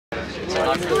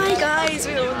Hi guys,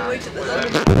 we're on the way to the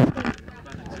London.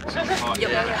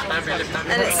 Yep.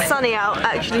 And it's sunny out,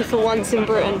 actually, for once in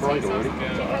Britain.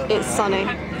 It's sunny.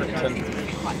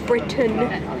 Britain.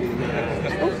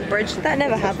 Oh, bridge. That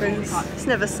never happens. It's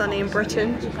never sunny in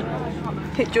Britain.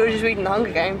 George is reading The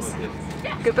Hunger Games.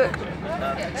 Good book.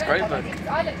 It's a great book.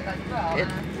 Good.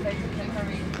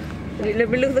 Let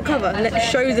me look at the cover. Let's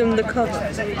show them the cover.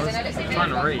 I'm trying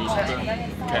to read, but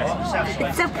okay.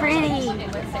 It's so pretty.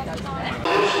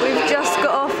 We've just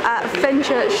got off at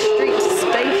Fenchurch Street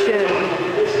Station.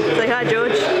 Say hi,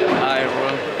 George. Hi,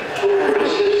 everyone.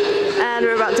 And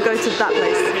we're about to go to that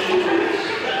place.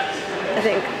 I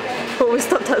think. But we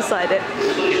stopped outside it.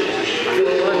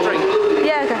 Drink.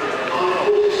 Yeah, okay.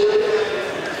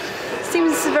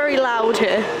 Seems very loud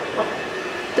here.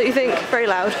 Don't you think? Very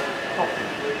loud.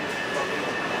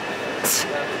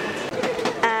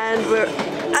 And we're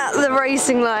at the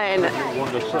racing line.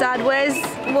 Dad,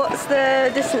 what's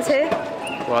the distance here?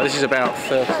 Well, this is about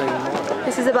 13 miles.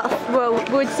 This is about, well,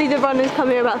 we'd see the runners come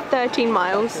here about 13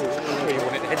 miles.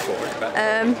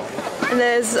 And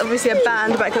there's obviously a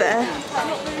band back there.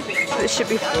 It should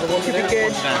be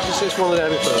good. Just one of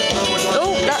them first.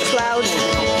 Oh, that's loud.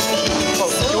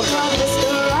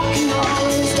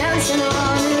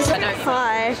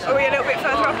 Hi. Are we a little bit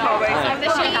further up, are we? Oh,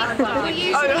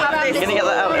 you'll have this. You're going to get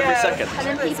that out every second.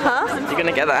 Huh? You're going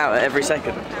to get that out every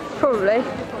second. Probably.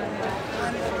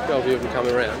 Got a view of them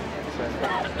coming around.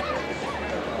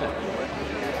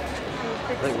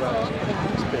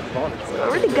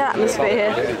 Really good atmosphere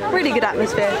here. Really good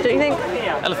atmosphere, don't you think?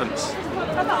 Elephants.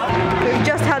 We've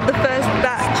just had the first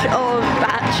batch,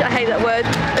 I hate that word,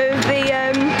 of the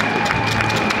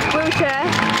wheelchair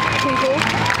people.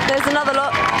 There's another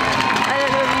lot. I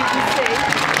don't know if you can see.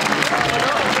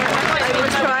 I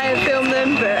will try and film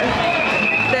them, but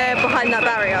they're behind that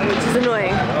barrier, which is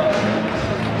annoying.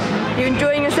 You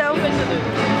enjoying yourself?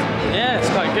 Yeah, it's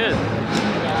quite good.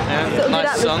 Yeah, Sort of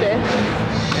nice good sun. atmosphere.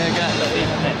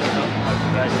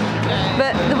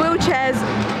 But the wheelchairs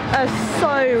are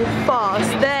so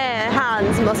fast, their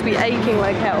hands must be aching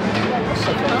like hell.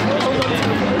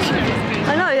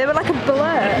 I know, they were like a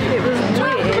blur, it was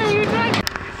weird.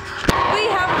 We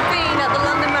have been at the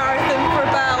London Marathon for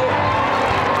about,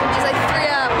 would you say 3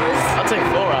 hours? I'll take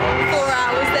 4 hours. 4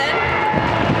 hours then.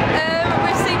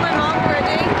 We've seen my mum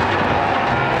already.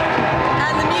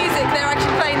 And the music, they're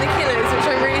actually playing The Killers, which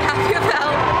I'm really happy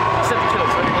about. Except the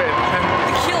Killers, very weird.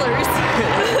 The Killers.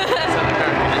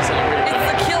 It's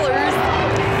The Killers.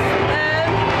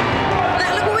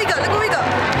 Look what we got, look what we got.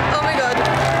 Oh my god.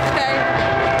 Okay.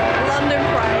 London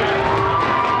Pride.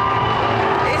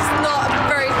 It's not a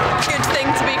very good thing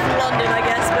to be from London, I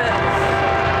guess, but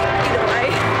either way.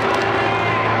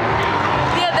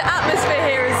 Yeah, the atmosphere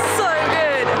here is so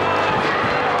good.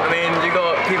 I mean, you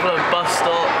got people at bus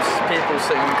stops, people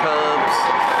sitting on curbs.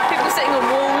 People sitting on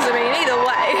walls, I mean, either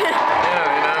way. Yeah,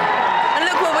 you know. And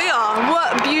look where we are.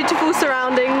 What beautiful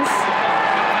surroundings.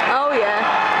 Oh yeah,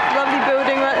 lovely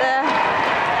building right there.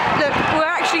 Look, we're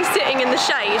actually sitting in the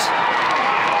shade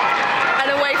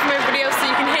and away from everybody else so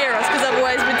you can hear us, because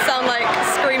otherwise we'd sound like a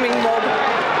screaming mob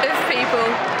of people.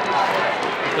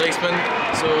 Policemen,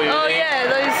 that's all you Oh need. yeah,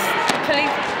 those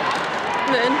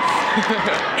policemen.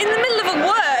 In the middle of a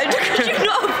word, could you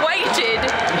not have waited?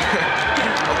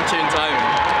 Opportune timing.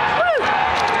 Woo!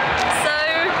 So,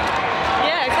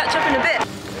 yeah, catch up in a bit.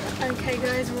 Okay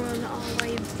guys, we're on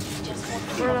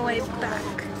our way back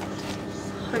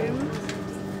home.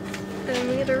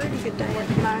 We had a really good day at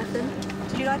the marathon.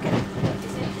 Did you like it?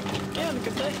 Yeah, had a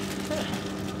good day.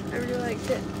 I really liked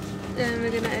it. And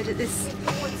we're gonna edit this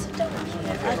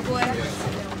bad boy.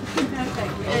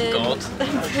 God.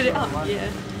 And put it up, yeah.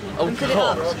 Oh And put it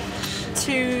God. up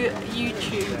to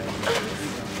YouTube.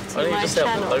 Why don't you My just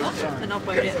channel upload it? and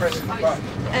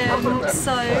upload it.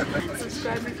 So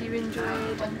subscribe if you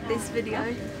enjoyed this video,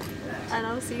 and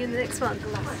I'll see you in the next one.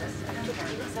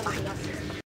 Bye.